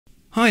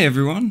Hi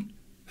everyone,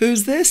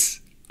 who's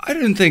this? I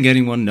don't think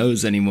anyone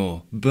knows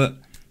anymore, but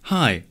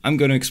hi, I'm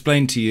going to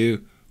explain to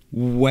you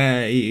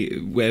where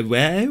have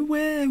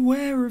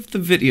the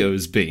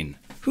videos been?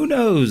 Who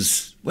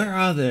knows? Where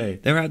are they?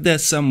 They're out there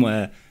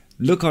somewhere.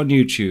 Look on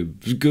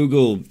YouTube,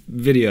 Google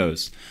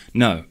videos.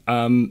 No,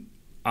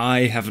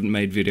 I haven't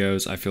made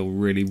videos. I feel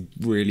really,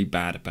 really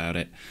bad about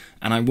it,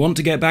 and I want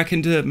to get back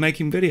into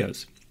making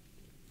videos.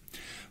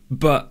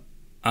 But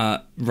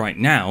right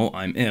now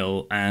I'm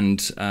ill,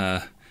 and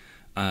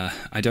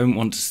I don't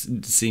want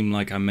to seem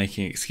like I'm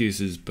making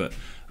excuses, but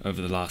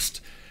over the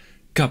last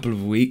couple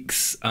of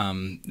weeks,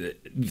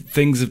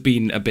 things have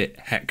been a bit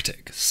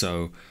hectic.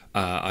 So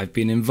I've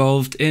been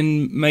involved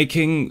in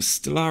making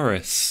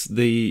Stellaris,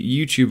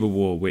 the YouTuber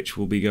war, which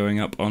will be going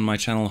up on my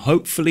channel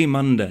hopefully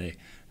Monday.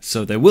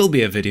 So there will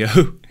be a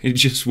video, it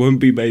just won't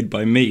be made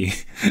by me.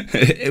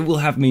 It will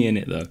have me in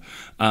it though.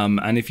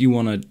 And if you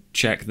want to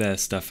check their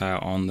stuff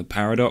out on the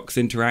Paradox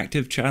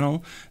Interactive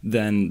channel,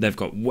 then they've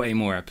got way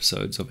more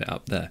episodes of it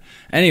up there.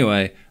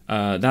 Anyway,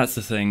 that's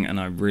the thing,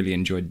 and I really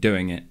enjoyed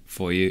doing it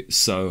for you,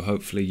 so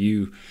hopefully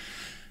you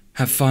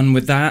have fun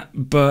with that.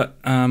 But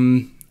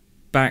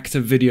back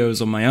to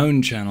videos on my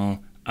own channel.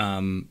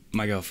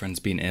 My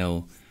girlfriend's been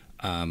ill.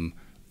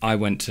 I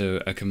went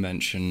to a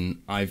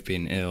convention. I've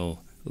been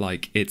ill.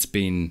 Like, it's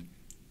been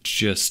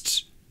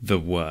just the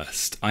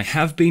worst. I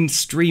have been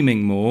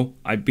streaming more.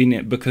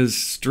 Because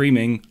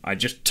streaming, I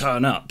just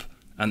turn up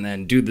and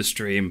then do the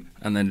stream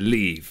and then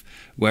leave.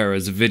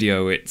 Whereas a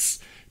video, it's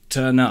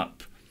turn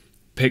up,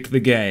 pick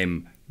the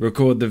game,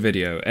 record the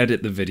video,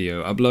 edit the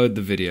video, upload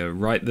the video,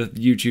 write the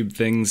YouTube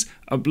things,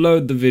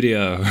 upload the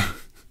video,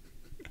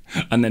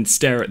 and then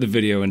stare at the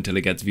video until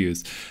it gets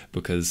views.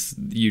 Because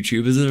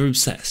YouTubers are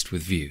obsessed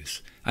with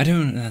views. I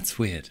don't know, that's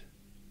weird.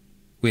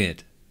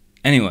 Weird.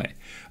 Anyway,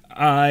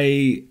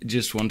 I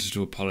just wanted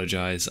to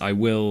apologise. I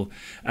will,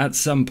 at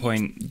some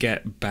point,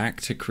 get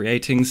back to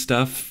creating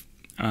stuff.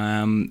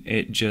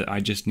 I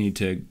just need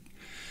to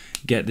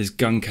get this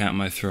gunk out of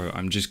my throat.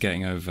 I'm just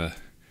getting over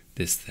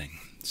this thing.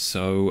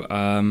 So,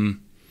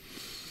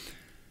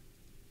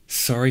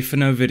 sorry for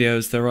no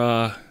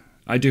videos.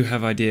 I do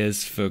have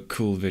ideas for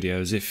cool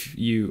videos. If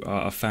you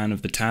are a fan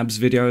of the Tabs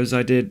videos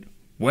I did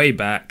way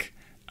back,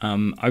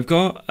 I've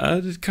got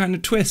a kind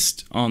of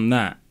twist on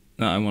that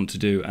I want to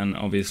do, and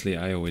obviously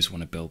I always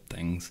want to build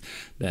things.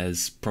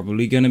 There's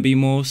probably going to be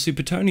more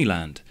Super Tony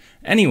Land.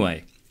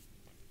 Anyway,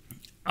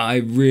 I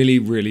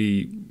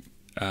really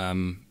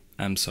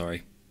am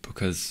sorry,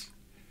 because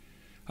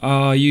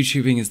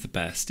YouTubing is the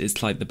best.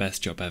 It's like the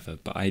best job ever,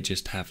 but I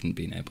just haven't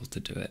been able to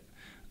do it,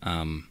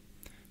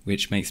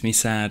 which makes me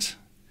sad,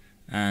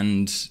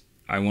 and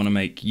I want to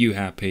make you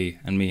happy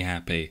and me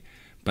happy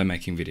by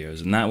making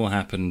videos, and that will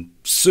happen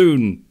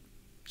soon.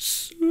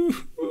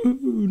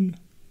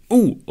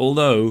 Ooh,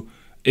 although,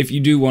 if you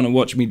do want to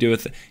watch me do a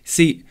thing...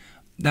 See,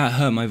 that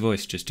hurt my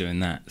voice just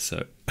doing that,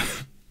 so...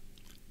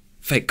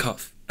 Fake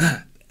cough.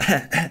 Oh,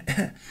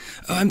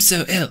 I'm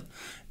so ill.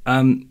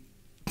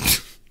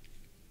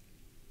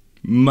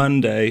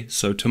 Monday,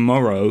 so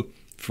tomorrow,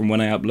 from when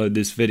I upload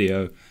this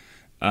video,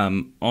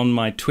 on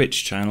my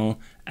Twitch channel,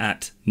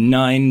 at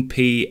 9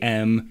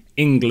 PM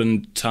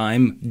England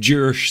time,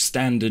 Jewish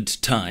Standard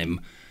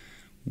Time,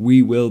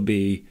 we will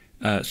be...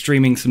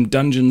 streaming some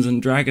Dungeons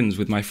and Dragons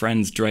with my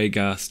friends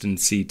Dragast and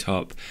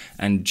C-Top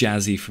and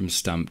Jazzy from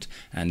Stumped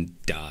and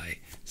Die.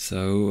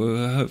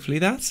 So hopefully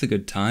that's a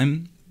good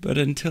time. But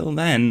until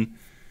then,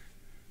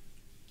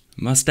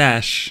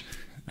 mustache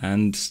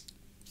and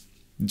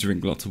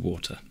drink lots of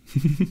water.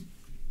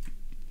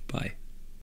 Bye.